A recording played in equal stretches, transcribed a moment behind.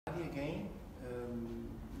Again,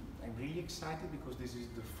 I'm really excited because this is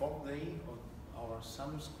the 4th day of our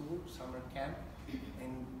summer school, summer camp,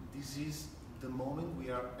 and this is the moment we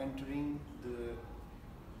are entering the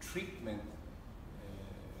treatment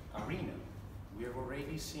arena. We have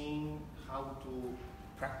already seen how to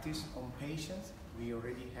practice on patients. We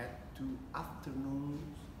already had 2 afternoons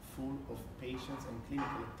full of patients and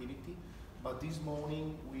clinical activity, but this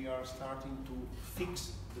morning we are starting to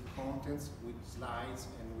fix the contents with slides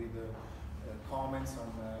and with comments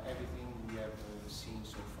on everything we have seen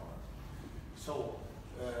so far. So,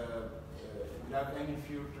 without any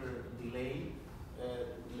further delay,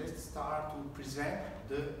 let's start to present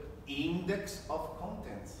the index of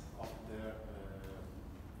contents of the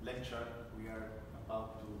lecture we are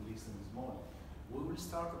about to listen this morning. We will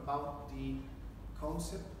start about the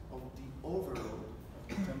concept of the overload of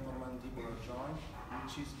the temporomandibular joint,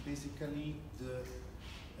 which is basically the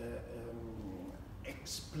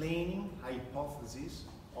explaining hypothesis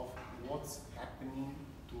of what's happening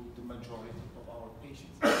to the majority of our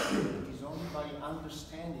patients. It is only by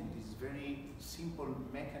understanding this very simple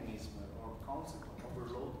mechanism or concept of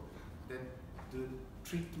overload that the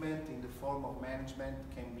treatment in the form of management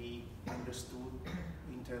can be understood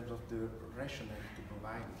in terms of the rationale to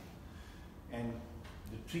provide it. And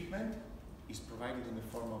the treatment is provided in the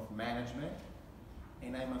form of management,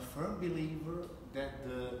 and I'm a firm believer that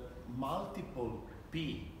the multiple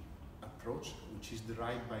P approach, which is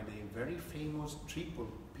derived by the very famous triple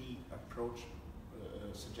P approach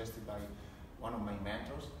suggested by one of my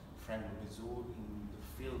mentors, Frank Bezul, in the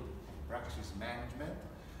field of practice management,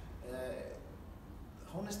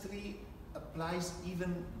 honestly applies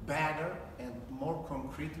even better and more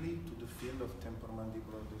concretely to the field of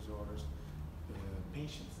temporomandibular disorders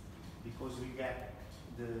patients, because we get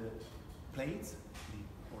the plates, the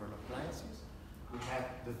oral appliances, we have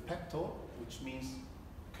the pep talk, which means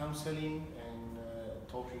counseling and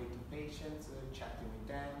talking with the patients, chatting with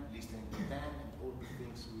them, listening to them, and all the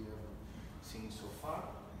things we have seen so far.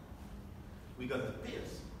 We got the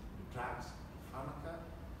pills, the drugs, pharmaca,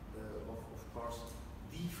 of course,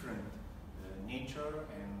 different nature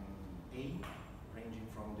and aim, ranging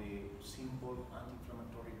from the simple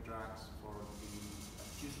anti-inflammatory drugs for the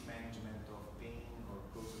acute management of pain or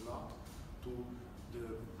cause a lot, to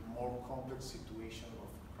the more complex situation of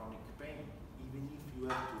chronic pain. Even if you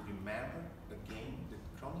have to remember again that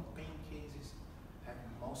chronic pain cases have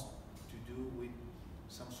most to do with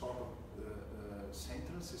some sort of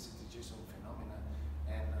central sensitization phenomena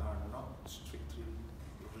and are not strictly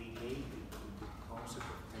related to the concept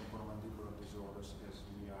of temporomandibular disorders as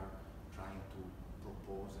we are trying to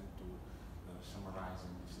propose and to summarize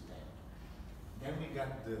in this day. Then we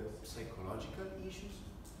got the psychological issues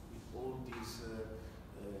with all these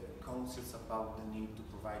concepts about the need to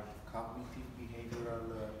provide cognitive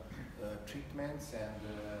behavioral treatments and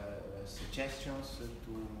suggestions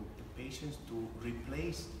to patients to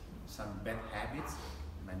replace some bad habits,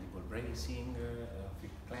 mandible bracing,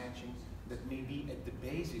 thick clenching, that may be at the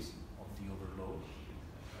basis of the overload.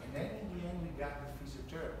 And then in the end we got the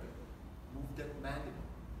physiotherapy, move that mandible.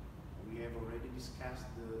 We have already discussed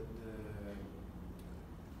the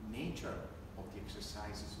nature of the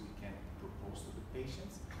exercises we can propose to the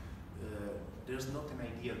patients. There's not an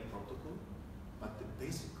ideal protocol, but the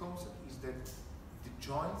basic concept is that the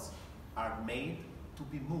joints are made to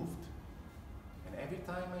be moved. And every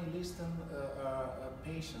time I listen to a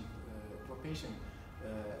patient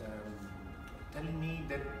telling me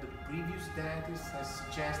that the previous dentist has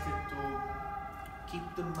suggested to keep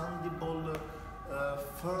the mandible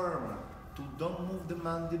firm, to don't move the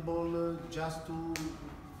mandible just to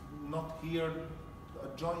not hear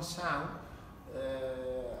a joint sound,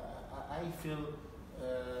 I feel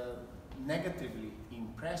negatively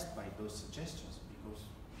impressed by those suggestions, because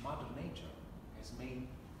Mother Nature has made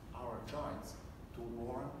our joints to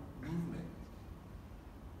warrant movement.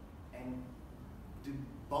 And the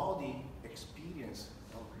body experience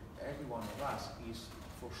of every one of us is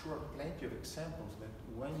for sure plenty of examples that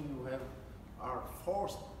when you are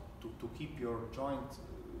forced to keep your joint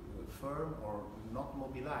firm or not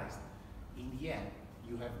mobilized, in the end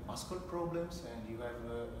you have muscle problems and you have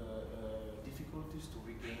difficulties to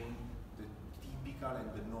regain the typical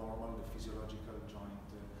and the normal, the physiological joint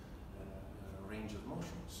range of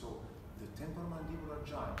motion. So the temporomandibular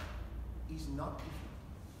joint is not different.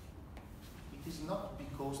 It is not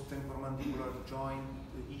because temporomandibular joint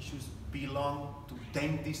issues belong to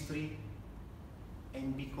dentistry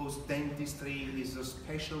and because dentistry is a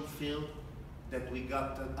special field that we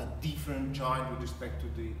got a different joint with respect to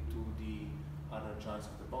the other joints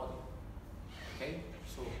of the body. Okay,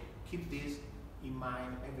 so keep this in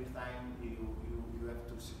mind every time you have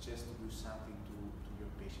to suggest to do something to your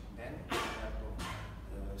patient. Then you have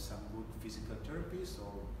some good physical therapies,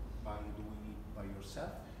 or by doing it by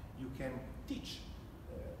yourself, you can teach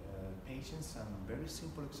patients some very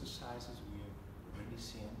simple exercises we have already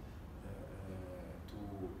seen to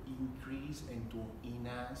increase and to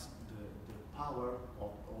enhance the power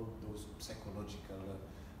of all those psychological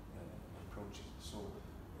approaches. So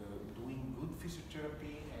doing good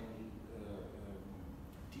physiotherapy and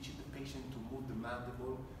teaching the patient to move the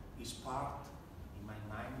mandible is part, in my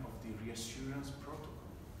mind, of the reassurance protocol.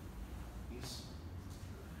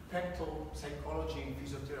 Pectoral psychology and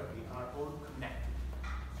physiotherapy are all connected.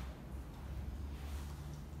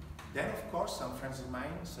 Then, of course, some friends of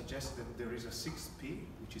mine suggest that there is a 6P,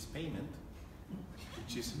 which is payment,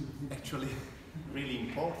 which is actually really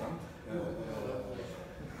important,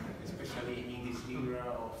 especially in this era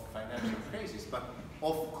of financial crisis. But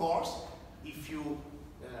of course, if you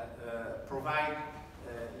provide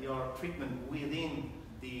your treatment within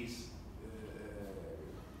this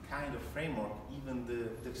kind of framework, even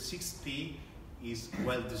the 6P is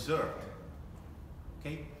well deserved.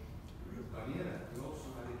 Okay? Daniele, you also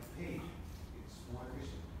have it paid. It's more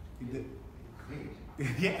efficient. Paid.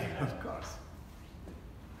 Yeah, of course.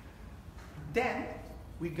 Then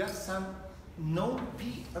we got some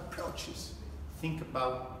non-P approaches. Think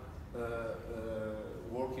about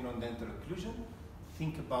working on dental occlusion.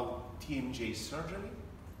 Think about TMJ surgery.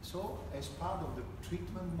 So, as part of the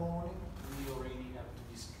treatment morning, we already have to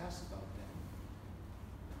discuss about them.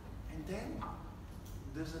 And then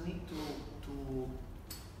there's a need to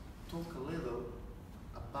talk a little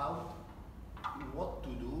about what to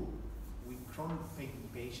do with chronic pain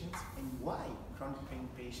patients and why chronic pain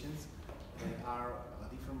patients are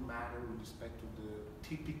a different matter with respect to the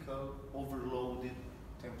typical overloaded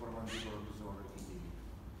temporomandibular disorder individual.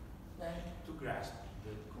 Then to grasp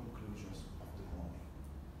the conclusions of the morning.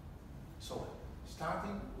 So,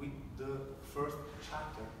 starting with the first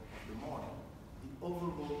chapter of the morning, the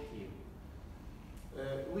overload theory.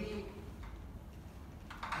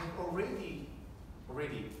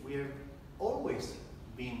 We have always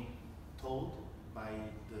been told by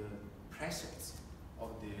the precepts of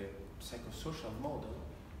the psychosocial model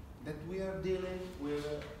that we are dealing with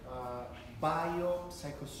a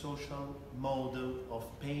biopsychosocial model of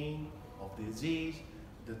pain, of disease.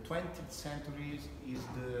 The 20th century is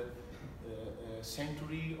the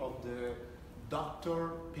century of the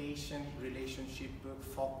doctor-patient relationship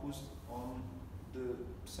focused on the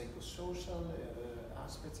psychosocial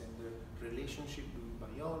aspects and the relationship with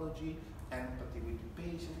biology, empathy with the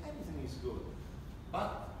patient, everything is good.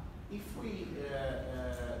 But if we,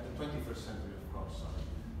 the 21st century of course, sorry,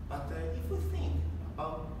 but if we think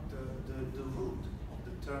about the root of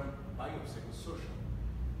the term biopsychosocial,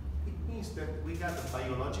 it means that we got a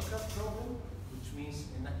biological problem, which means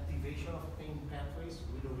an activation of pain pathways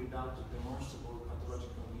with or without a demonstrable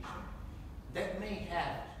pathological condition, that may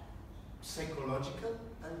have psychological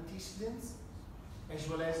antecedents as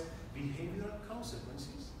well as behavioral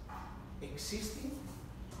consequences existing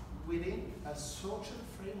within a social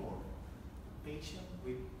framework, patient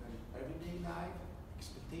with an everyday life,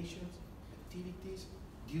 expectations, activities,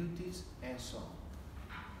 duties, and so on.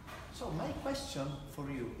 So my question for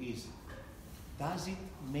you is, does it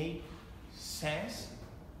make sense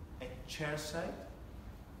at chairside?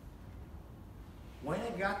 When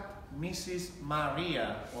I got Mrs.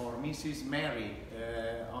 Maria or Mrs. Mary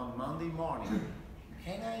on Monday morning,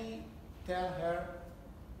 can I tell her,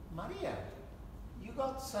 Maria, you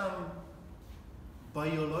got some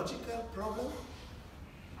biological problem?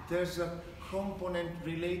 There's a component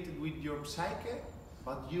related with your psyche,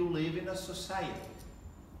 but you live in a society.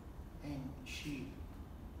 And she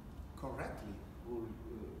correctly will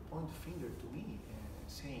point the finger to me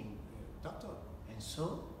saying, doctor, and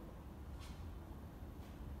so?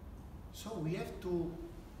 So we have to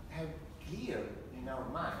have clear in our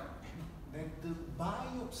mind that the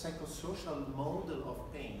biopsychosocial model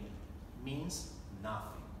of pain means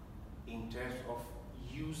nothing in terms of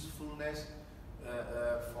usefulness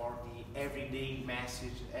for the everyday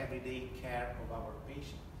message, everyday care of our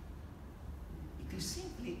patient. It is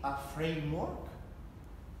simply a framework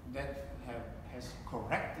that has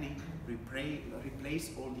correctly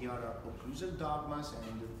replaced all the other occlusal dogmas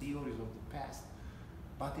and the theories of the past.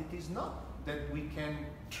 But it is not that we can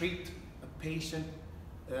treat a patient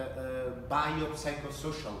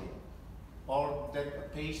biopsychosocially, or that a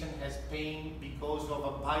patient has pain because of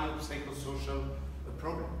a biopsychosocial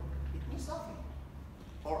problem. It means nothing.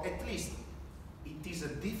 Or at least, it is a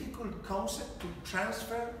difficult concept to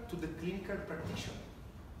transfer to the clinical practitioner.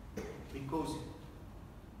 Because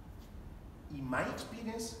in my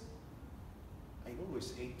experience, I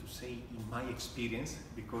always hate to say in my experience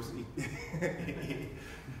because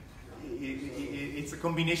it's a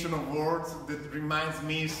combination of words that reminds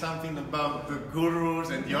me something about the gurus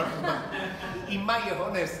and the others. But in my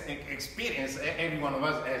honest experience, every one of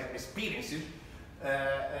us has experiences.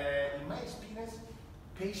 In my experience,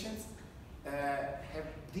 patients have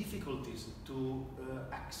difficulties to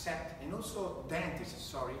accept, and also dentists,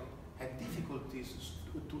 sorry, have difficulties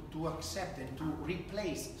to accept and to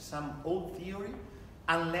replace some old theory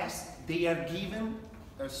unless they are given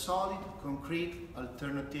a solid, concrete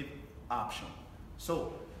alternative option.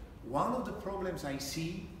 So, one of the problems I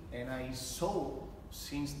see, and I saw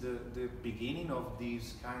since the beginning of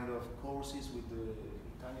these kind of courses with the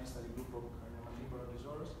Italian study group of craniomandibular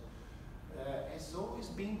disorders, has always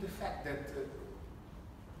been the fact that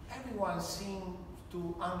everyone seems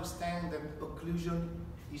to understand that occlusion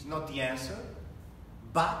is not the answer,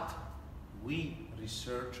 but we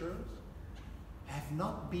researchers have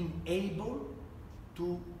not been able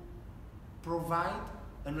to provide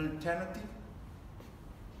an alternative,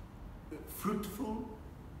 fruitful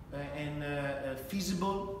and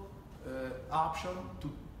feasible option to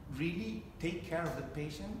really take care of the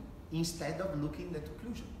patient instead of looking at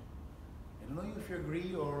occlusion. I don't know if you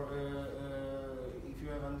agree or if you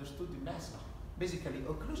have understood the message. Basically,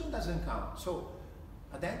 occlusion doesn't count. So,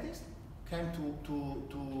 a dentist came to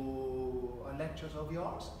a lectures of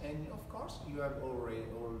yours, and of course, you have already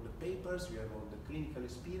all the papers, you have all the clinical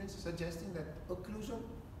experience suggesting that occlusion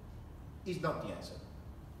is not the answer.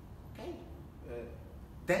 Okay?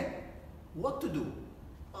 Then, what to do?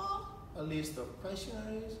 A list of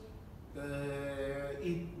questionnaires,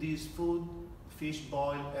 eat this food, fish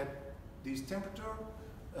boiled at this temperature,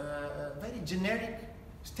 very generic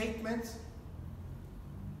statements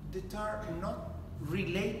that are not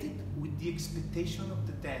related with the expectation of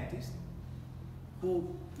the dentist, who,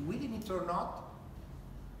 willing it or not,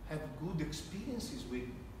 have good experiences with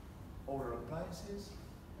oral appliances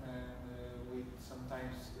and with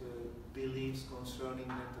sometimes beliefs concerning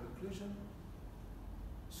dental occlusion.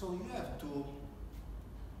 So you have to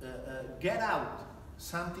get out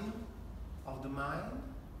something of the mind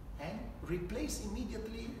and replace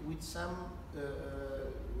immediately with some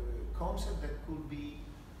concept that could be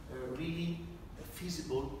really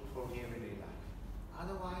feasible for the everyday life.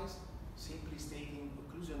 Otherwise, simply stating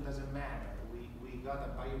occlusion doesn't matter, we got a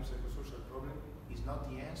biopsychosocial problem, is not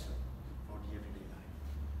the answer for the everyday life.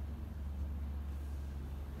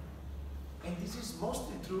 And this is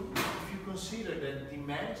mostly true if you consider that the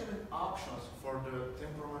management options for the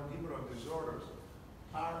temporomandibular disorders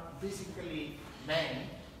are basically many,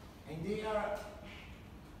 and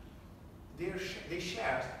they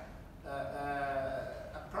share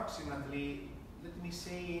approximately, let me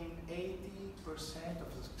say, in 80%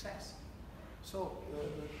 of success. So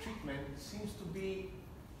the treatment seems to be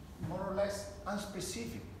more or less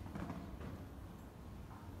unspecific.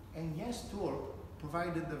 And Jens Tour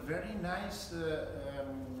provided a very nice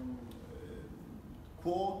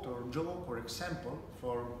quote or joke or example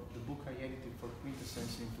for the book I edited for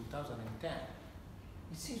Quintessence in 2010.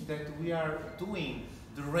 It seems that we are doing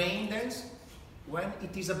the rain dance when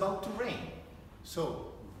it is about to rain.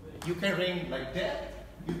 So you can rain like that,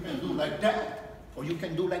 you can do like that, or you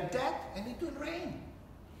can do like that, and it will rain.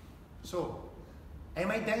 So,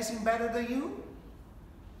 am I dancing better than you?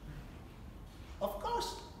 Of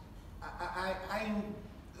course, I'm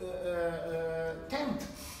tempted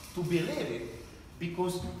to believe it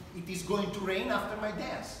because it is going to rain after my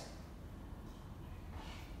dance.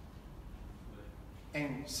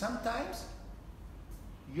 And sometimes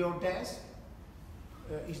your dance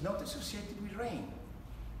is not associated with rain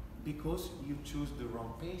because you choose the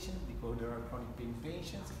wrong patient, because there are chronic pain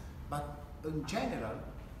patients. But in general,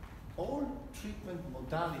 all treatment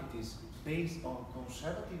modalities based on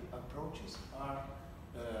conservative approaches are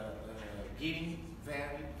giving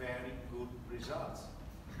very, very good results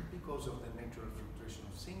because of the natural fluctuation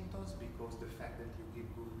of symptoms, because the fact that you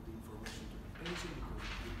give good information to the patient, because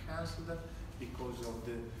you cancel them, because of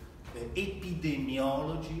the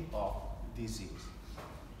epidemiology of disease.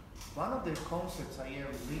 One of the concepts I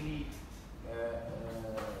have really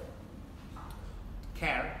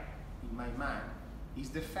care in my mind is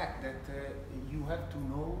the fact that you have to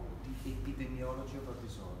know the epidemiology of a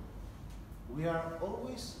disorder. We are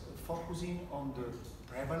always focusing on the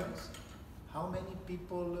prevalence, how many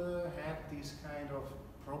people have this kind of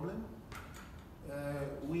problem.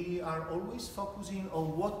 We are always focusing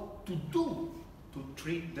on what to do to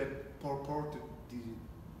treat the purported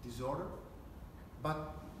disorder,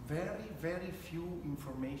 but very, very few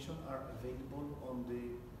information are available on the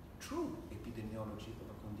true epidemiology of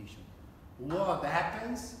a condition. what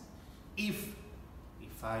happens if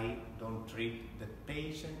I don't treat the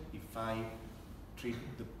patient, if I treat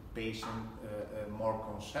the patient more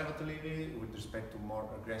conservatively with respect to more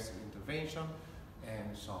aggressive intervention,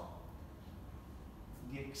 and so on.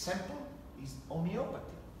 The example is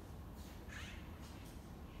homeopathy.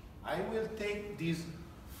 I will take this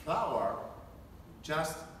flower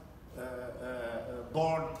just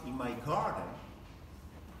born in my garden,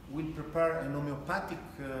 will prepare an homeopathic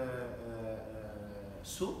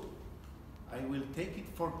soup. I will take it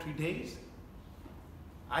for 3 days.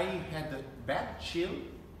 I had a bad chill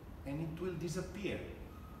and it will disappear.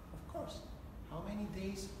 Of course, how many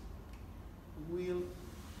days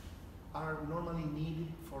are normally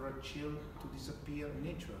needed for a chill to disappear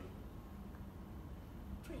naturally?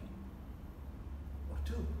 3 or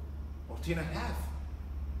 2 or 3.5.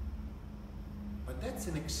 But that's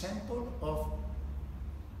an example of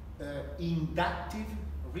inductive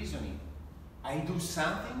reasoning. I do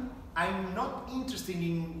something, I'm not interested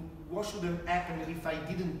in what should have happened if I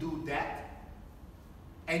didn't do that,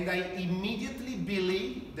 and I immediately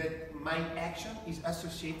believe that my action is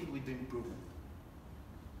associated with the improvement.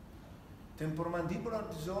 Temporomandibular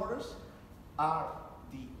disorders are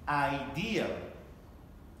the ideal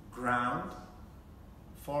ground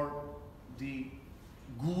for the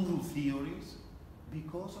guru theories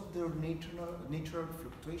because of their natural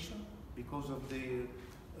fluctuation, because of the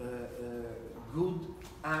good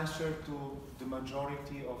answer to the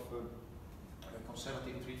majority of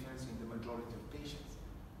conservative treatments in the majority of patients.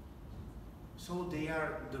 So they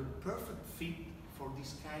are the perfect fit for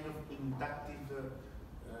this kind of inductive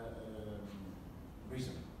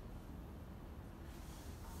reasoning.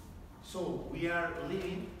 So we are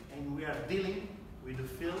living and we are dealing with a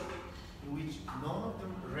field in which none of the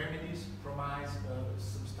remedies promise a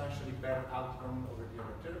substantially better outcome over the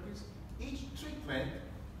other therapies. Each treatment,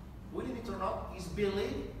 believe it or not, is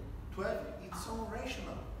believed to have its own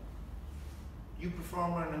rationale. You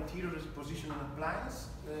perform an anterior position appliance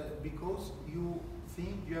because you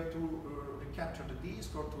think you have to recapture the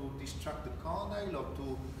disc or to distract the condyle or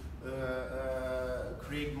to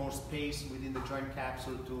create more space within the joint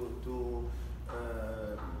capsule to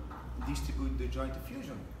distribute the joint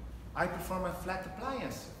effusion. I perform a flat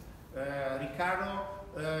appliance.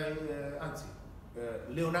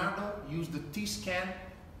 Leonardo used the T-scan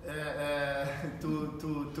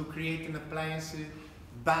to create an appliance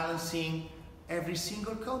balancing every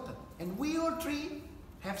single contact. And we all three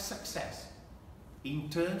have success in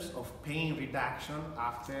terms of pain reduction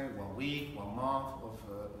after 1 week, 1 month of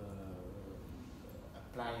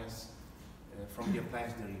appliance from the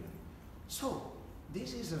appliance delivery. So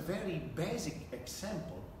this is a very basic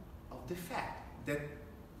example of the fact that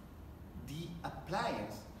the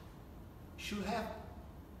appliance should have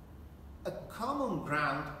a common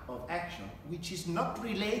ground of action which is not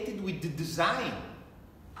related with the design.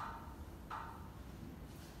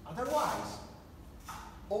 Otherwise,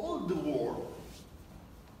 all the world,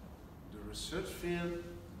 the research field,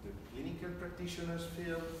 the clinical practitioners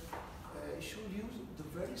field, should use the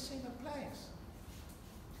very same appliance.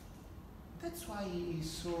 That's why it is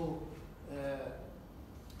so,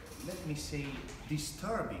 let me say,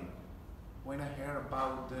 disturbing when I hear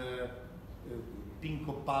about the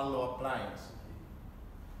Pinco Pallo appliance.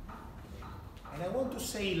 And I want to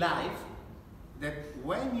say live that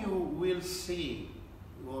when you will see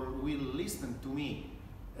or will listen to me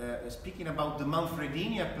speaking about the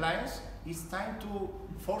Manfredini appliance, it's time to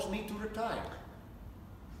force me to retire.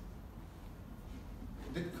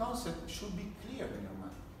 The concept should be clear in your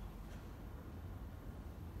mind.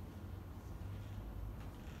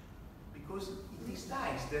 Because it is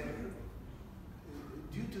nice that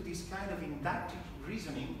due to this kind of inductive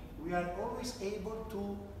reasoning, we are always able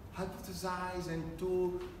to hypothesize and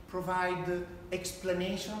to provide the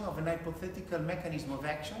explanation of an hypothetical mechanism of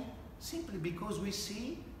action simply because we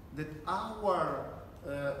see that our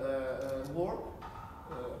work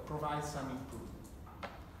provides some improvement.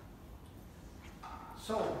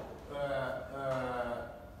 So,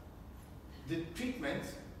 the treatment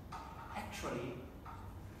actually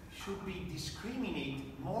should be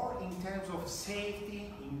discriminated more in terms of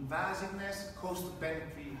safety, invasiveness,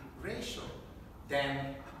 cost-benefit ratio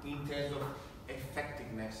than in terms of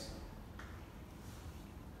effectiveness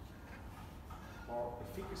or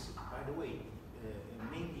efficacy. By the way,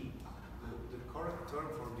 maybe the correct term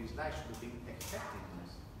for this slide should be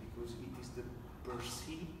effectiveness because it is the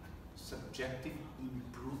perceived subjective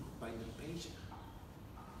improved by the patient.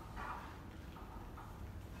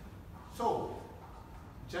 So,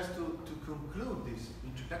 just to conclude this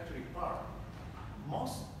introductory part,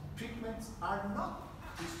 most treatments are not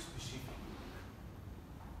tissue specific.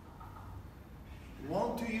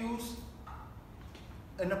 want to use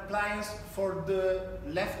an appliance for the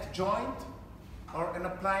left joint or an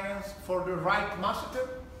appliance for the right masseter?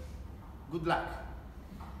 Good luck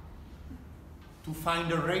to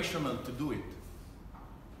find a rationale to do it.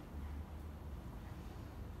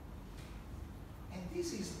 And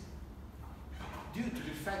this is due to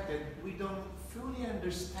the fact that we don't fully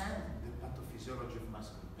understand the pathophysiology of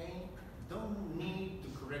muscular pain, don't need to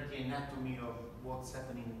correct the anatomy of what's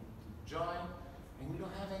happening to the joint, and we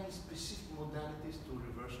don't have any specific modalities to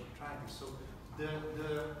reverse arthritis. So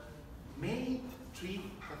the main three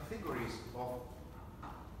categories of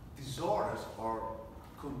disorders or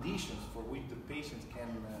conditions for which the patients can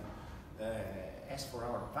ask for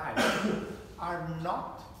our advice are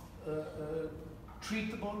not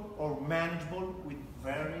treatable or manageable with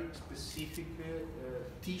very specific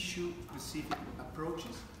tissue-specific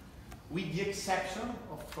approaches, with the exception,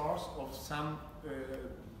 of course, of some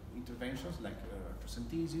interventions like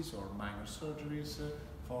arthrocentesis or minor surgeries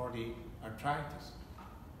for the arthritis.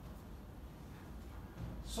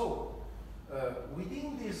 So,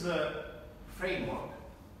 within this framework,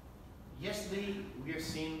 yesterday we have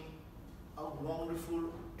seen a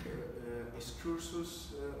wonderful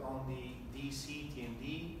excursus on the DC,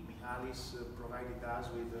 TMD. Michalis provided us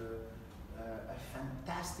with a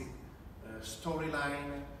fantastic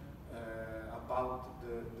storyline about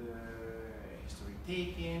the history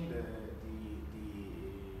taking, the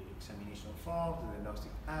examination form, the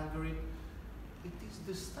diagnostic algorithm. It is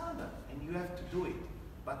the standard and you have to do it.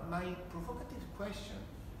 But my provocative question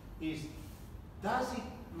is, does it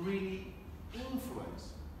really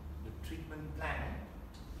influence the treatment plan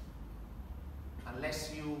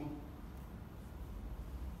unless you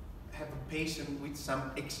have a patient with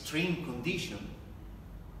some extreme condition?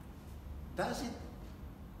 Does it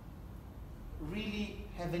really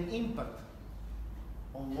have an impact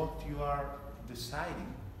on what you are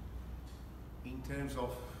deciding in terms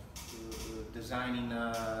of designing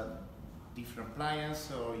a different appliance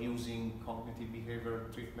or using cognitive behavior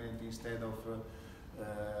treatment instead of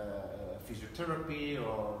physiotherapy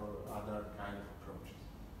or other kind of approaches?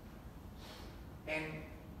 And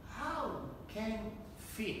how can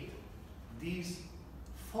fit this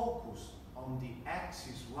focus on the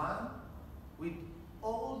axis 1 with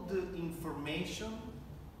all the information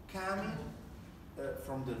coming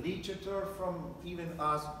from the literature, from even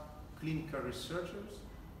us clinical researchers,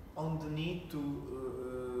 on the need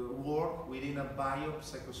to work within a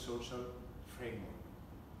biopsychosocial framework?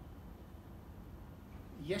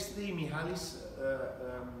 Yesterday, Michalis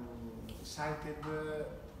cited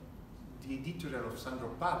the editorial of Sandro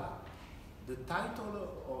Palla. The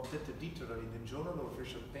title of that editorial in the Journal of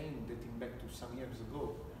Facial Pain, dating back to some years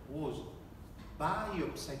ago, was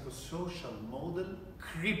Biopsychosocial Model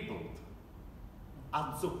Crippled,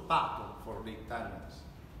 azzoppato for the Italians.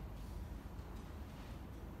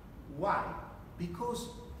 Why? Because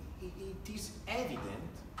it is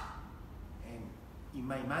evident, and in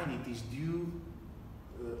my mind it is due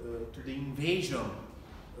to the invasion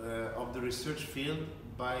of the research field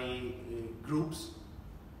by groups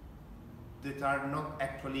that are not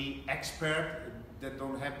actually expert, that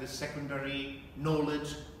don't have the secondary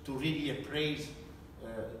knowledge to really appraise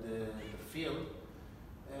the field.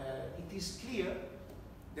 It is clear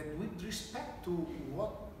that with respect to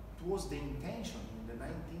what was the intention in the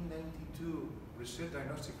 1992 research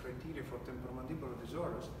diagnostic criteria for temporomandibular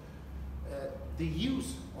disorders, the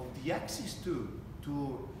use of the axis 2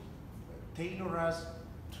 to tailor us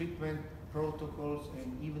treatment protocols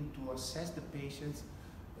and even to assess the patients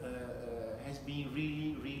has been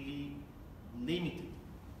really, really limited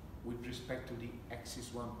with respect to the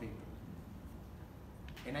axis 1 paper.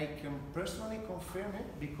 And I can personally confirm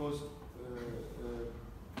it because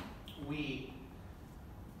we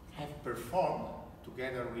have performed,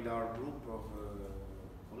 together with our group of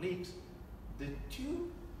colleagues, the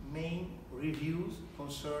two main reviews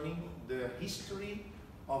concerning the history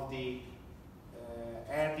of the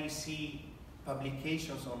RDC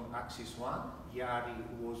publications on axis 1. Yari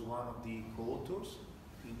was one of the co-authors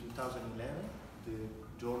in 2011, the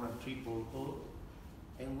journal 300,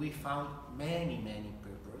 and we found many, many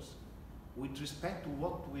papers with respect to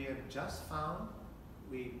what we have just found.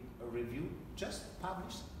 We reviewed, just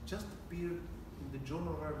published, just appeared in the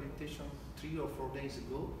Journal of Rehabilitation 3 or 4 days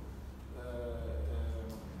ago,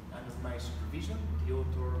 under my supervision. The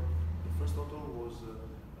first author was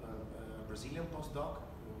a Brazilian postdoc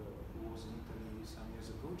who was in Italy some years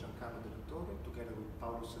ago, Giancarlo Del Torre, together with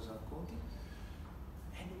Paolo Cesar Conti.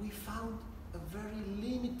 And we found a very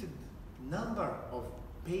limited number of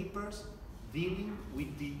papers dealing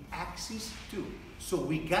with the axis 2. So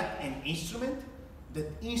we got an instrument that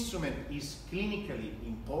instrument is clinically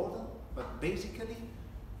important, but basically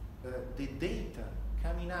the data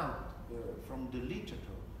coming out from the literature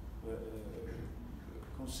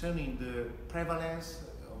concerning the prevalence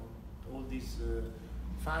of all these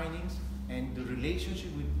findings and the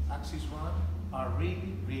relationship with axis 1 are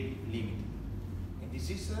really, really limited. And this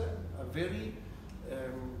is a very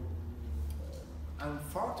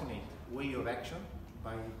unfortunate way of action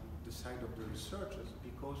by the side of the researchers,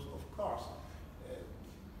 because of course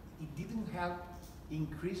it didn't help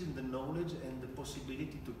increasing the knowledge and the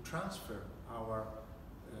possibility to transfer our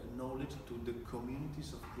knowledge to the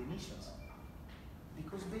communities of clinicians.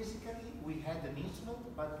 Because basically we had an instrument,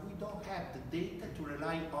 but we don't have the data to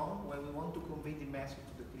rely on when we want to convey the message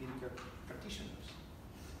to the clinical practitioners.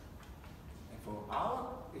 And for our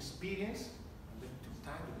experience, and then took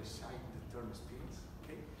time to decide the term experience,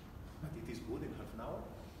 okay? But it is good in half an hour.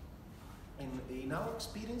 And in our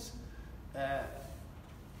experience,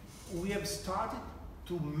 we have started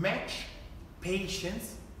to match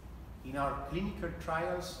patients in our clinical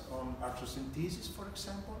trials on arthrocentesis, for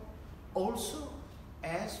example, also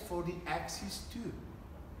as for the axis 2.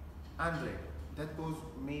 Andre, that was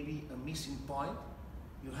maybe a missing point.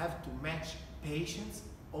 You have to match patients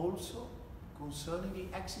also concerning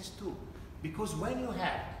the axis 2. Because when you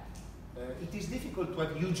have, it is difficult to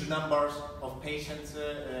have huge numbers of patients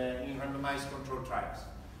in randomized controlled trials.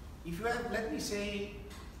 If you have, let me say,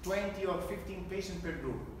 20 or 15 patients per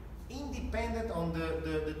group, independent on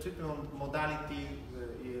the treatment modality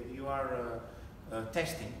you are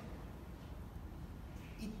testing,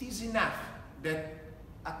 it is enough that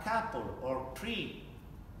a couple or 3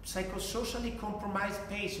 psychosocially compromised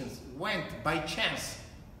patients went by chance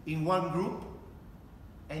in one group,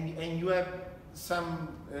 and you have some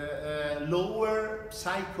lower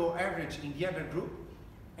psycho average in the other group,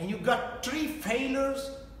 and you got 3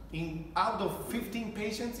 failures out of 15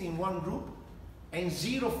 patients in one group, and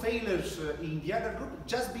 0 failures in the other group,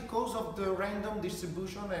 just because of the random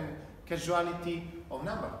distribution and casualty of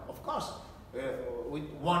number. Of course, with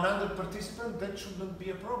 100 participants, that shouldn't be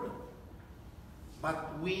a problem.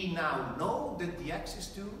 But we now know that the axis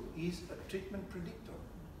 2 is a treatment predictor.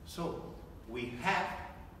 So we have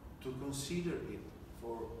to consider it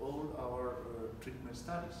for all our treatment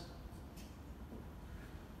studies.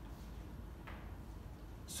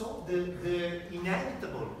 So the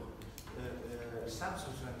inevitable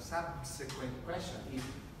subsequent question is,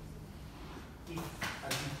 if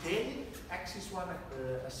a detailed axis 1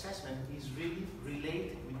 assessment is really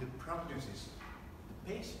related with the prognosis of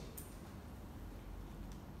the patient,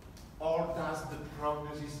 or does the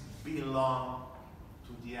prognosis belong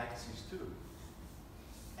to the axis 2?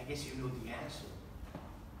 I guess you know the answer.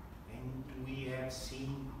 And we have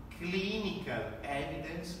seen clinical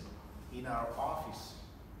evidence in our office.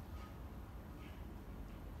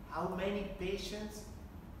 How many patients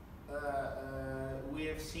we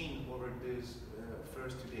have seen over these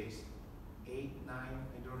first 2 days? 8, 9,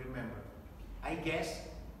 I don't remember. I guess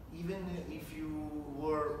even if you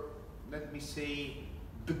were, let me say,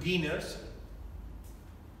 beginners,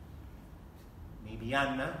 maybe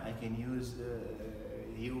Anna, I can use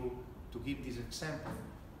you to give this example.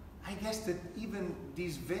 I guess that even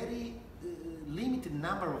this very limited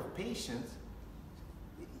number of patients,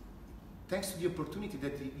 thanks to the opportunity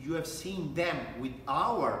that you have seen them with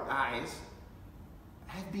our eyes,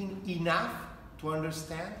 have been enough to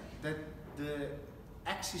understand that the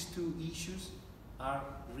axis 2 issues are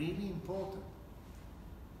really important.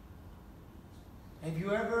 Have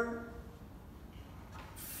you ever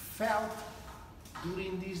felt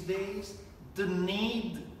during these days the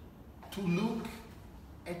need to look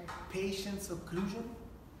at patients' occlusion?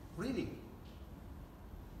 Really?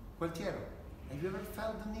 Gualtiero, have you ever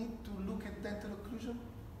felt the need to look at dental occlusion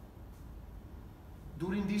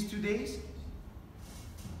during these 2 days?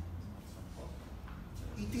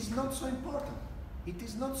 It is not so important. It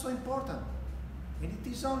is not so important. And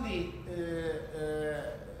it is only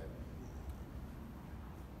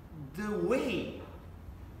the way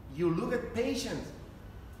you look at patients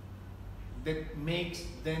that makes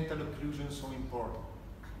dental occlusion so important.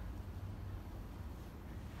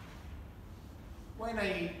 When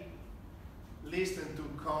I listen to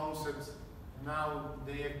concepts, now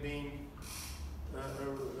they have been,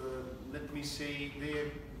 let me say, they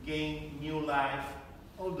have gained new life,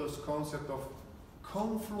 all those concepts of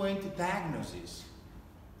confluent diagnosis,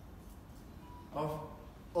 of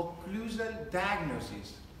occlusal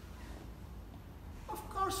diagnosis. Of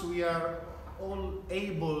course, we are all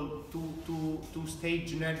able to state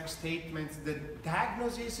generic statements that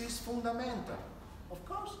diagnosis is fundamental. Of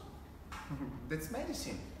course, that's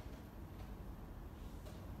medicine.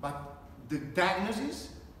 But the diagnosis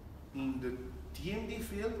in the TMD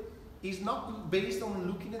field is not based on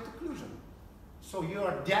looking at occlusion. So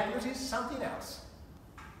your diagnosis is something else.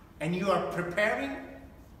 And you are preparing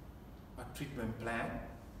a treatment plan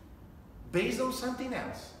based on something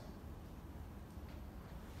else.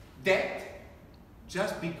 That,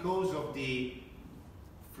 just because of the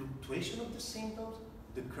fluctuation of the symptoms,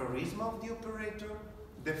 the charisma of the operator,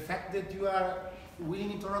 the fact that you are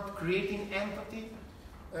willing to not creating empathy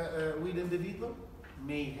with the individual,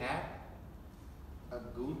 may have a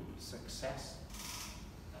good success.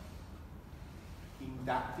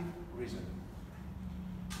 Inductive reasoning.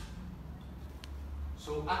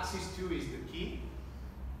 So axis 2 is the key.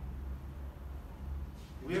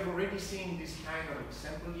 We have already seen this kind of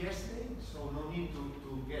example yesterday, so no need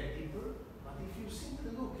to get deeper. But if you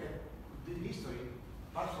simply look at the history,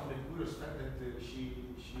 apart from the curious fact that she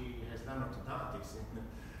has done orthodontics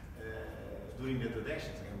during the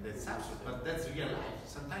introduction, and that's absurd, but that's real life.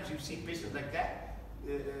 Sometimes you see patients like that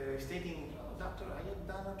stating, oh, doctor, I have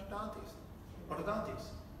done orthodontics.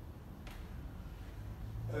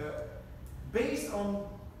 Based on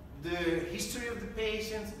the history of the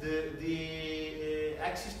patients, the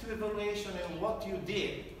access to evaluation and what you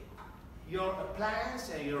did, your appliance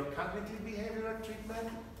and your cognitive behavioral treatment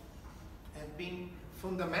have been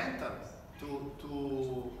fundamental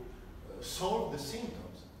to solve the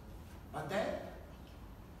symptoms. But then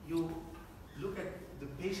you look at the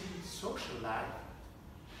patient's social life,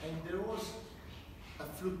 and there was a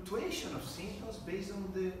fluctuation of symptoms based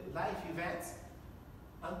on the life events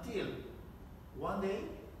until one day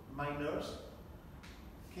my nurse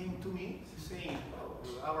came to me saying, oh,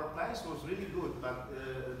 our appliance was really good, but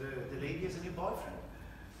the lady has a new boyfriend.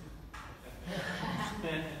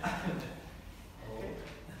 Okay.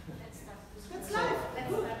 That's life.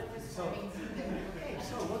 Okay,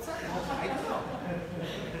 so what's that? I don't know.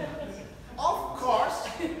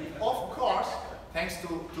 Of course, thanks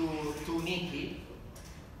to Nikki,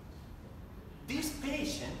 this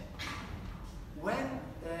patient, when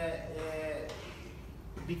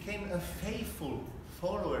became a faithful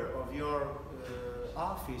follower of your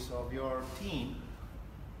office, of your team,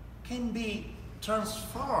 can be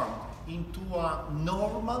transformed into a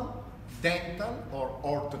normal dental or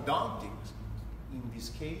orthodontic, in this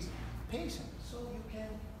case, patient. So you can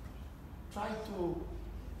try to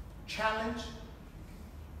challenge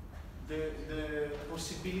the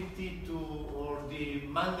possibility to, or the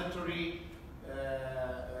mandatory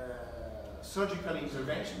surgical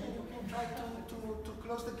intervention, and you can try to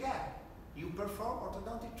close the gap. You perform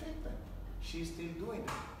orthodontic treatment. She's still doing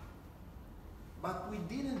it. But we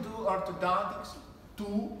didn't do orthodontics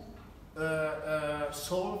to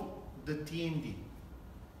solve the TMD.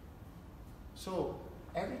 So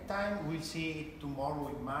every time we see it tomorrow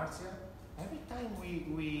with Marcia, every time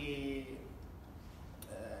we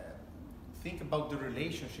think about the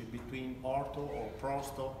relationship between ortho or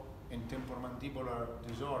prosto and temporomandibular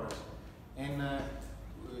disorders, and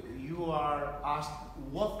you are asked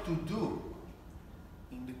what to do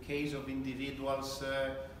in the case of individuals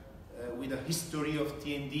with a history of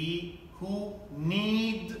TMD who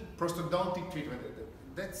need prosthodontic treatment.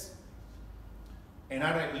 That's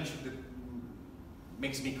another issue that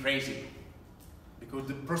makes me crazy, because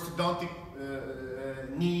the prosthodontic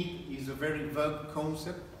need is a very vague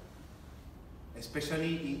concept,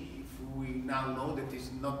 especially if we now know that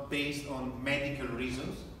it's not based on medical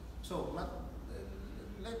reasons. So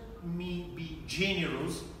let me be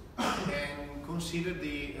generous and consider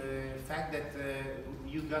the fact that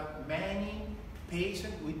you got many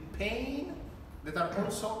patients with pain that are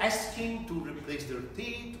also asking to replace their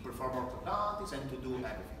teeth, to perform orthodontics, and to do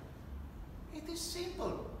everything. It is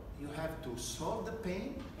simple. You have to solve the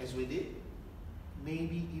pain, as we did,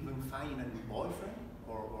 maybe even find a new boyfriend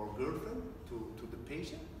or girlfriend to the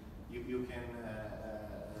patient. You can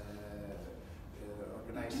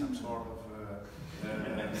organize some sort of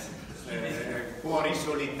cuori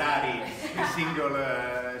solitari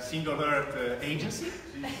single earth agency.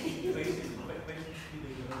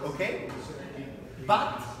 Okay?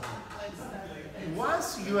 But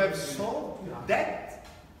once you have solved that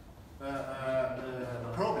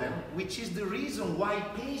problem, which is the reason why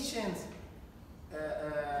patients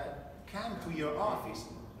come to your office,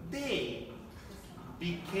 they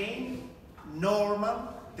became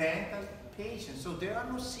normal dental patients. So there are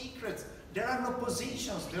no secrets, there are no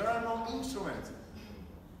positions, there are no instruments.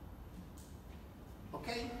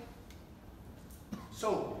 Okay?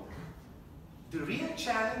 So the real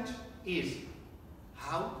challenge is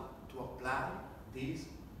how to apply this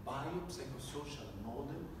biopsychosocial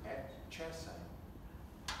model at chairside.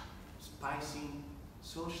 Spicing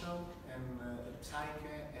social and psyche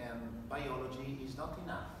and biology is not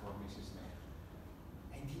enough for Mrs. Mayer.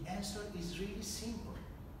 And the answer is really simple.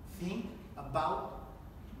 Think about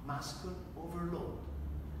muscle overload.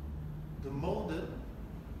 The model,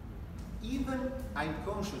 even I'm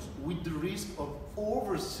conscious with the risk of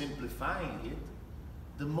oversimplifying it,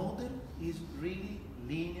 the model is really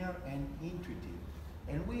linear and intuitive.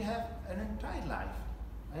 And we have an entire life.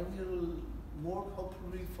 I will work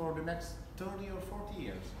hopefully for the next 30 or 40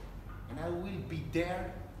 years. And I will be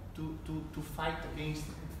there to fight against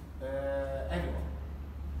everyone,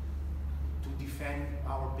 to defend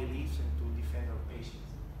our beliefs and to defend our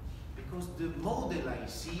patients. Because the model I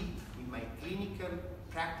see in my clinical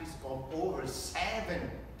practice of over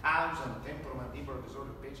 7,000 temporomandibular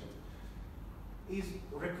disorder patients is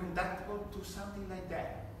reconductible to something like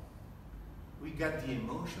that. We got the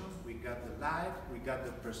emotions, we got the life, we got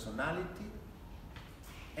the personality,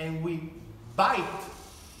 and we bite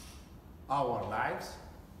our lives.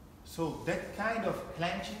 So that kind of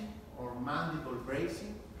clenching or mandible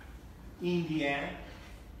bracing in the end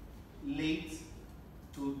leads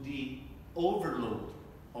to the overload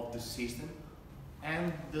of the system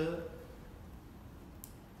and the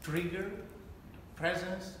trigger,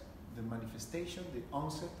 presence, the manifestation, the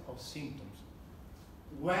onset of symptoms.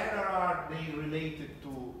 Whether are they related to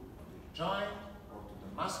the joint, or to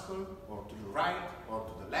the muscle, or to the right, or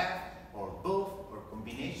to the left, or both, or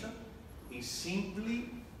combination, is simply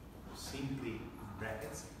in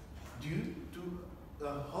brackets, due to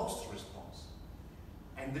a host response.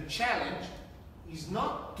 And the challenge is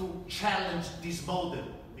not to challenge this model,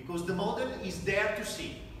 because the model is there to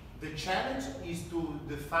see. The challenge is to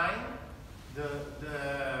define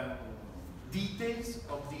the details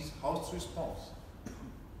of this host response.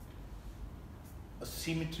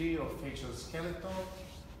 Asymmetry of facial skeleton,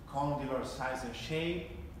 condylar size and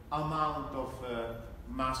shape, amount of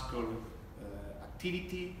muscle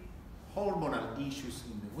activity, hormonal issues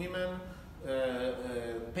in the women,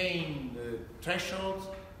 pain thresholds,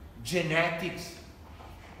 genetics.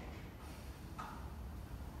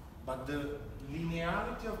 But the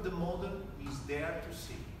linearity of the model is there to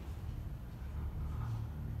see.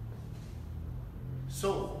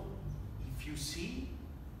 So,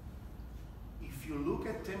 if you look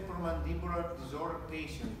at temporomandibular disorder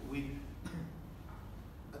patient with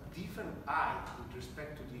a different eye with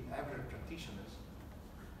respect to the average practitioners,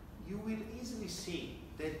 you will easily see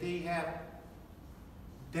that they have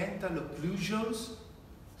dental occlusions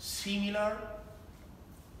similar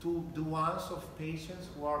to the ones of patients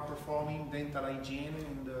who are performing dental hygiene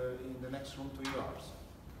in the next room to yours.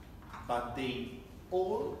 But they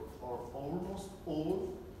all, or almost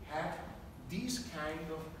all, have these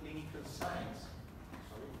kind of clinical signs.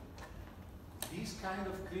 These kind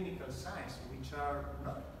of clinical signs, which are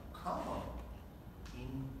not common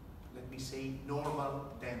in, let me say, normal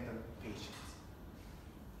dental patients.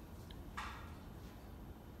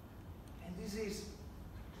 And this is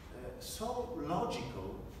so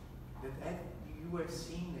logical that you have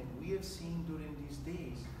seen and we have seen during these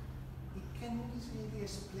days, it can easily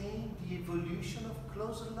explain the evolution of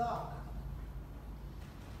closer lock.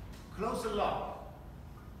 Closer lock.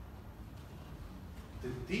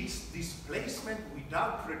 This displacement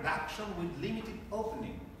without reduction with limited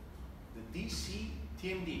opening, the DC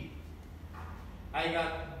TMD. I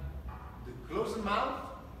got the closed mouth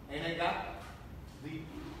and I got the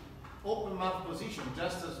open mouth position,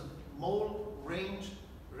 just a small range,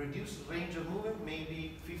 reduced range of movement,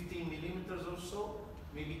 maybe 15 millimeters or so,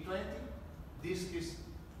 maybe 20. Disc is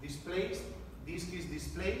displaced, disc is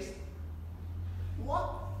displaced.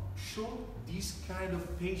 What should this kind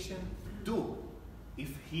of patient do if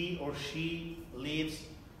he or she lives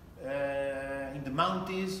in the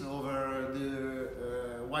mountains over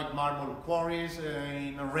the white marble quarries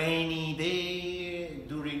in a rainy day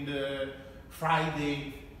during the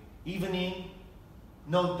Friday evening,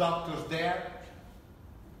 no doctors there?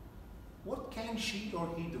 What can she or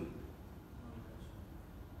he do?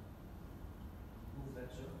 Move that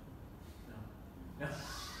so?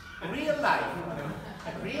 No. Real life.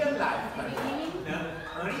 Real life.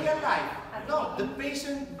 Real life. No, the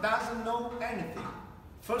patient doesn't know anything.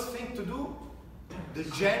 First thing to do, the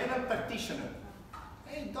general practitioner.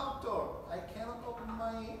 Hey doctor, I cannot open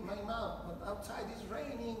my mouth, but outside is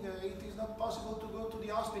raining, it is not possible to go to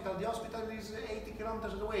the hospital. The hospital is 80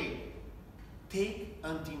 kilometers away. Take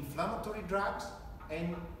anti-inflammatory drugs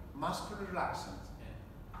and muscular relaxants.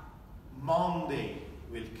 Monday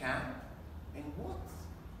will come, and what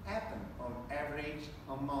happened on average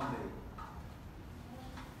on Monday?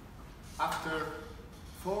 After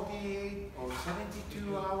 48 or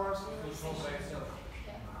 72 hours,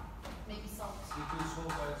 maybe salt. It will solve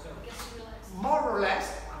by itself. Gets you relaxed. More or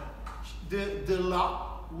less, the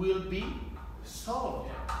lock will be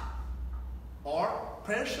solved or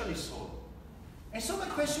partially solved. And so my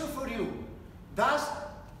question for you, does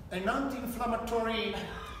an anti-inflammatory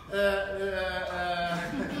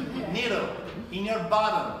needle in your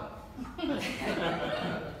bottom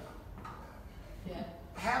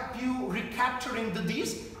help you recapturing the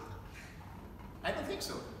disc? I don't think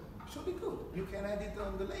so. Should be good. You can add it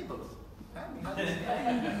on the labels.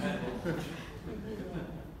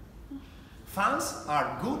 Fans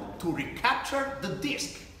are good to recapture the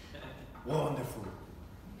disc. Wonderful.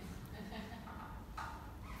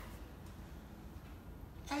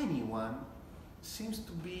 Anyone seems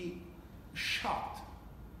to be shocked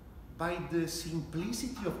by the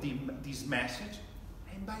simplicity of this message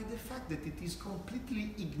and by the fact that it is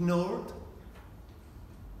completely ignored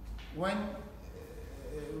when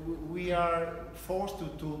we are forced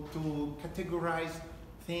to categorize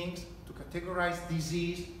things, to categorize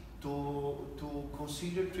disease, to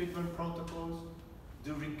consider treatment protocols,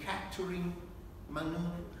 the recapturing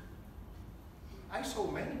maneuver. I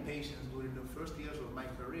saw many patients during the first years of my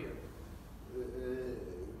career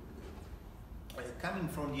coming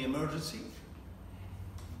from the emergency,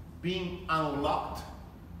 being unlocked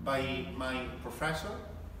by my professor,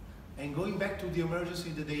 and going back to the emergency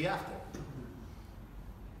the day after.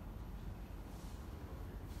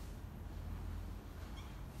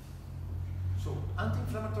 So,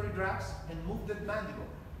 anti-inflammatory drugs and move that mandible.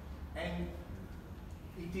 And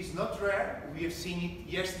it is not rare, we have seen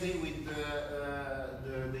it yesterday with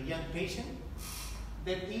the young patient,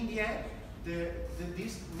 that in the end, the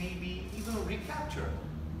disc may be even recaptured.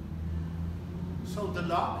 So the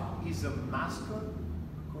lock is a muscular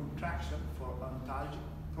contraction for antalgic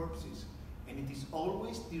purposes. And it is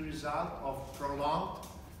always the result of prolonged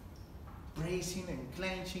bracing and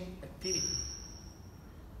clenching activity.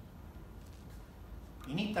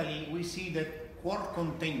 In Italy, we see that cuor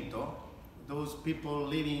contento, those people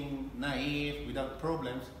living naive, without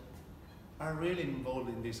problems, are really involved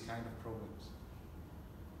in this kind of problems.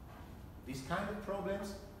 These kind of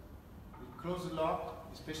problems, with close lock,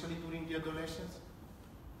 especially during the adolescence,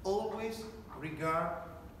 always regard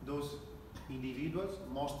those individuals,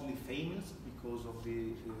 mostly females, because of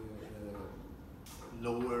the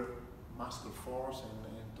lower muscle force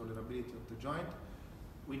and tolerability of the joint,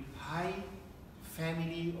 with high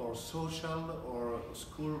family or social or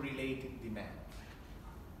school-related demand.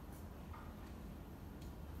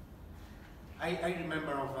 I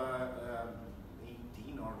remember of a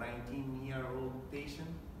 18 or 19-year-old patient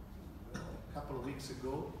a couple of weeks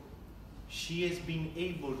ago. She has been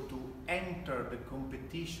able to enter the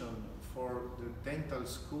competition for the dental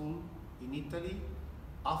school in Italy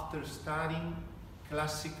after studying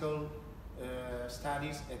classical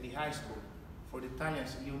studies at the high school. For the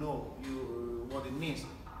Italians, you know what it means.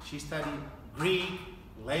 She studied Greek,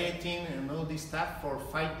 Latin, and all this stuff for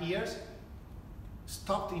 5 years,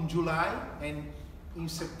 stopped in July, and in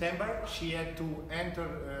September she had to enter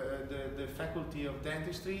the faculty of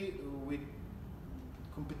dentistry with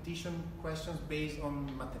competition questions based on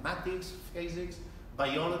mathematics, physics,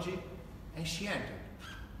 biology, and she entered.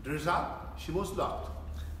 The result, she was locked.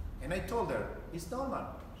 And I told her, it's normal.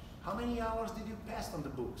 How many hours did you pass on the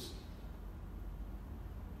books?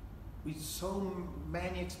 With so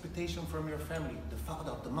many expectations from your family, the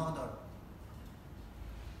father, the mother.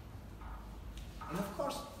 And of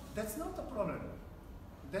course, that's not a problem.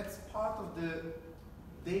 That's part of the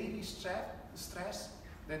daily stress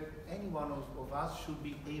that any one of us should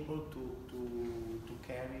be able to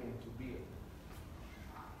carry and to bear.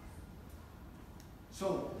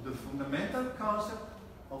 So, the fundamental concept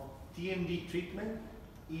of TMD treatment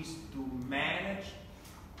is to manage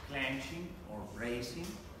clenching or bracing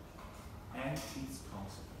and its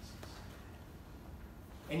consequences.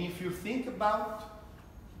 And if you think about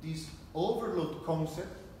this overload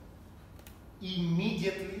concept,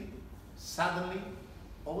 immediately, suddenly,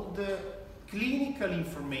 all the clinical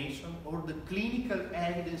information or the clinical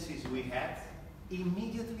evidences we have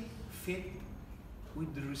immediately fit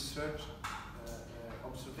with the research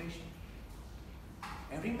observation.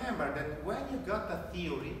 And remember that when you got a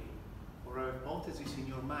theory or a hypothesis in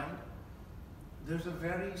your mind, there's a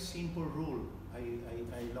very simple rule I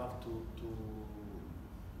love to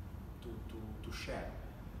share.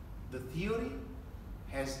 The theory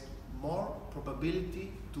has more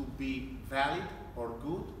probability to be valid or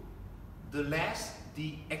good, the less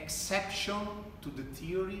the exception to the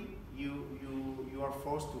theory you are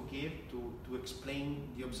forced to give to explain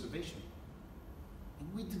the observation.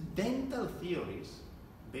 And with dental theories,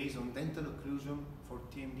 based on dental occlusion for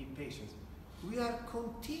TMD patients, we are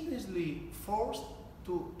continuously forced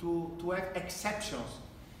to have exceptions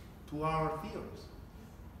to our theories.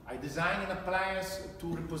 I design an appliance to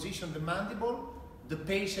reposition the mandible. The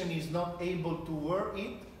patient is not able to wear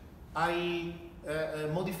it. I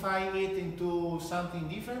modify it into something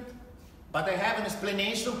different, but I have an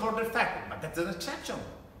explanation for the fact, but that's an exception.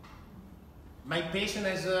 My patient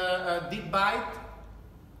has a deep bite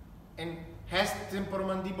and has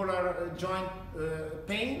temporomandibular joint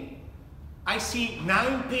pain. I see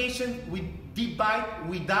 9 patients with deep bite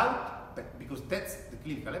without, but because that's the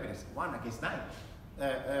clinical evidence, 1 against 9,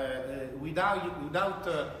 without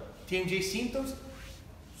TMJ symptoms.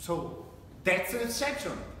 So that's an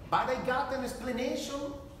exception. But I got an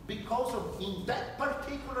explanation because of, in that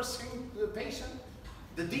particular patient,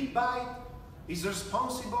 the deep bite is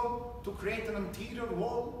responsible to create an anterior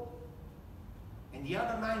wall, and the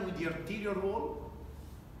other 9 with the arterial wall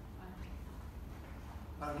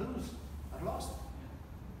are lost.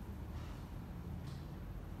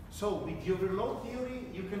 So with the overload theory,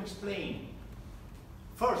 you can explain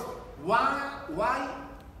first why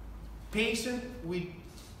patients with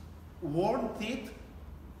worn teeth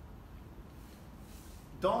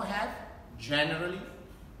don't have generally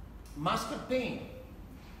muscle pain,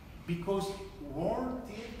 because worn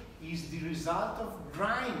teeth is the result of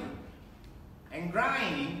grinding, and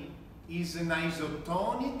grinding is an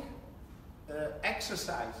isotonic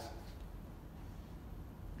exercise.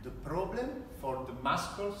 The problem for the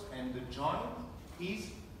muscles and the joint is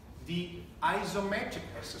the isometric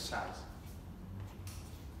exercise.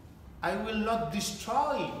 I will not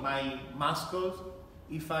destroy my muscles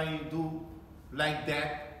if I do like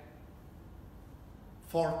that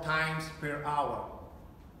 4 times per hour,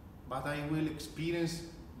 but I will experience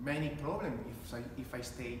many problems if I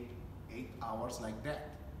stay 8 hours like that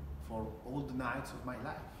for all the nights of my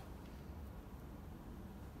life.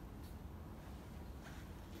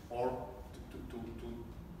 Or to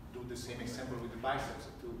do the same example with the biceps,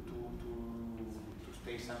 to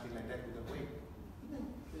stay something like that with a weight,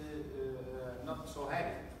 not so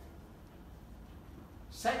heavy.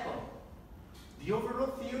 Second, the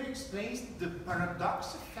overload theory explains the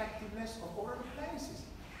paradox effectiveness of oral appliances,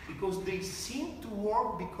 because they seem to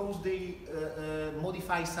work because they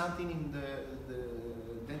modify something in the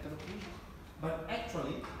dental occlusion, but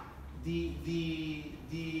actually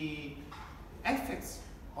the effects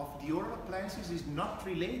of the oral appliances is not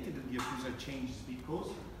related to the occlusal changes, because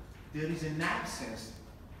there is an absence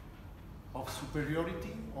of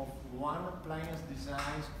superiority of one appliance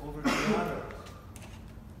designs over the other.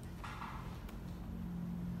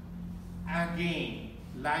 Again,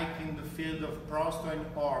 like in the field of prosto and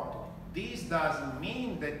ortho, this doesn't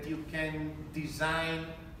mean that you can design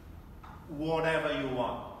whatever you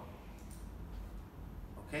want.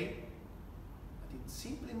 Okay? But it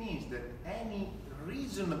simply means that any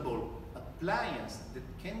reasonable appliance that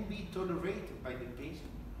can be tolerated by the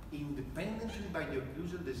patient, independently by the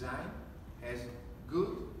occlusal design, has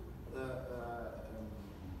good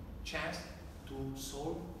chance to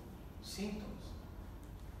solve symptoms.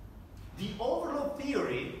 The overload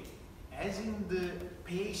theory, as in the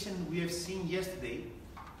patient we have seen yesterday,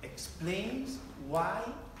 explains why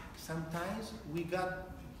sometimes we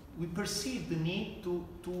perceive the need to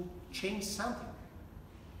change something.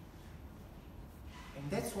 And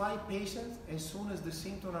that's why patients, as soon as the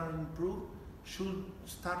symptoms are improved, should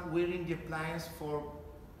start wearing the appliance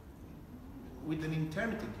with an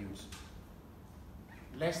intermittent use.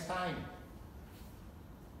 Less time.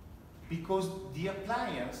 Because the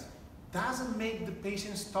appliance doesn't make the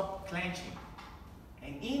patient stop clenching.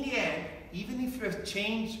 And in the end, even if you have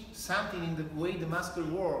changed something in the way the muscle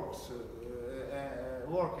work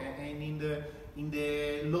and in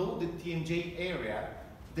the loaded TMJ area,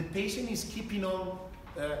 the patient is keeping on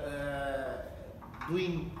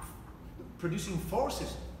producing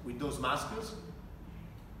forces with those muscles,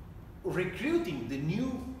 recruiting the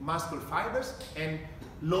new muscle fibers and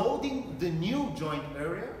loading the new joint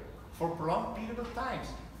area for prolonged period of times.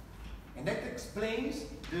 And that explains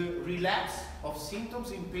the relapse of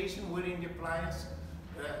symptoms in patients wearing the appliance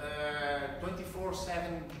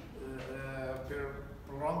 24/7 per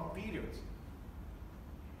prolonged periods.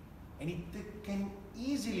 And it can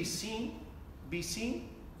easily be seen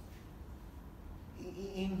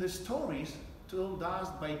in the stories told us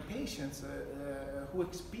by patients who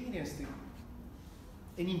experienced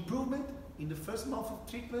an improvement in the first month of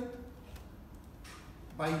treatment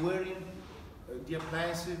by wearing the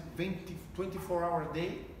appliance 24 hours a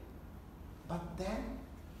day, but then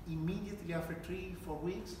immediately after 3-4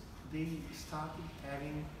 weeks they started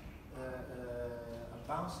having a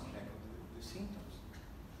bouncing back of the symptoms.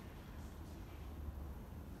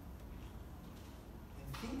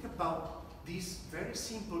 about this very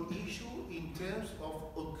simple issue in terms of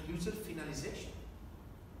occlusal finalization.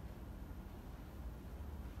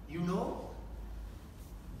 You know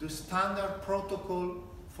the standard protocol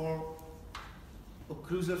for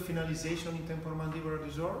occlusal finalization in temporomandibular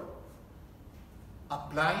disorder?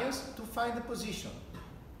 Appliance to find the position,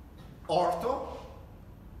 ortho,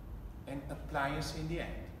 and appliance in the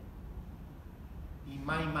end. In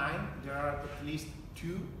my mind, there are at least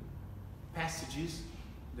two passages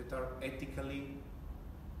that are ethically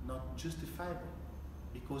not justifiable.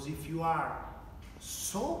 Because if you are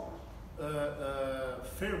so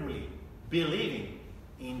firmly believing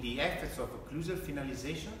in the effects of occlusal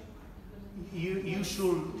finalization, you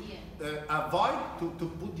should avoid to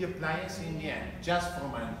put the appliance in the end, just for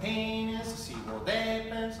maintenance, see what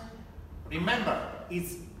happens. Remember,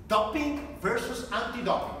 it's doping versus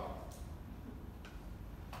anti-doping.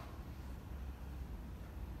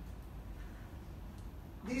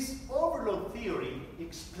 This overload theory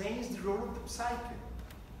explains the role of the psyche.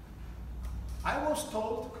 I was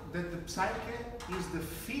told that the psyche is the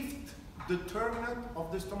fifth determinant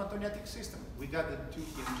of the stomatognatic system. We got the two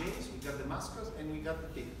TMJs, we got the muscles, and we got the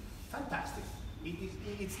thing. Fantastic.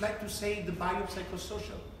 It's like to say the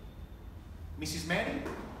biopsychosocial. Mrs. Mary,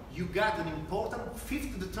 you got an important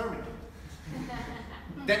fifth determinant.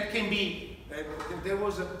 That can be, there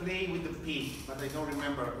was a play with the pig, but I don't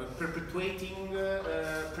remember, perpetuating,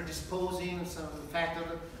 predisposing, some factor,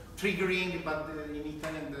 triggering, but in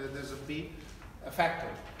Italian there's a factor.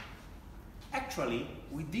 Actually,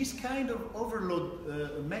 with this kind of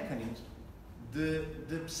overload mechanism, the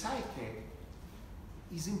psyche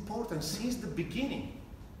is important since the beginning,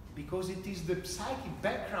 because it is the psychic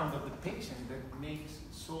background of the patient that makes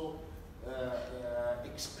so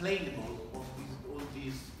explainable all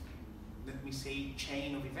these, let me say,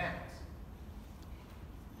 chain of events.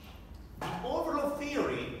 The overload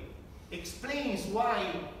theory explains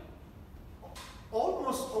why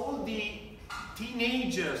almost all the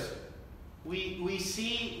teenagers we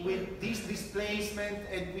see with this displacement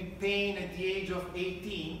and with pain at the age of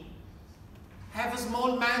 18 have a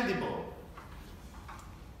small mandible,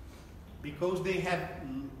 because they have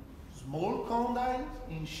small condyles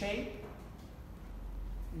in shape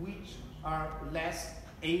which are less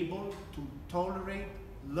able to tolerate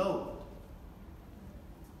load.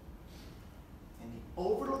 And the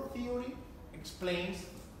overload theory explains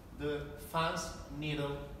the fans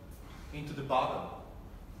needle into the bottom.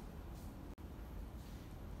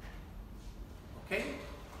 Okay?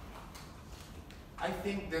 I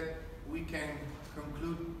think that we can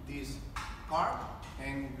conclude this part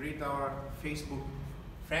and greet our Facebook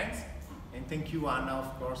friends. And thank you, Anna,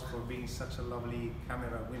 of course, for being such a lovely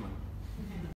camera woman.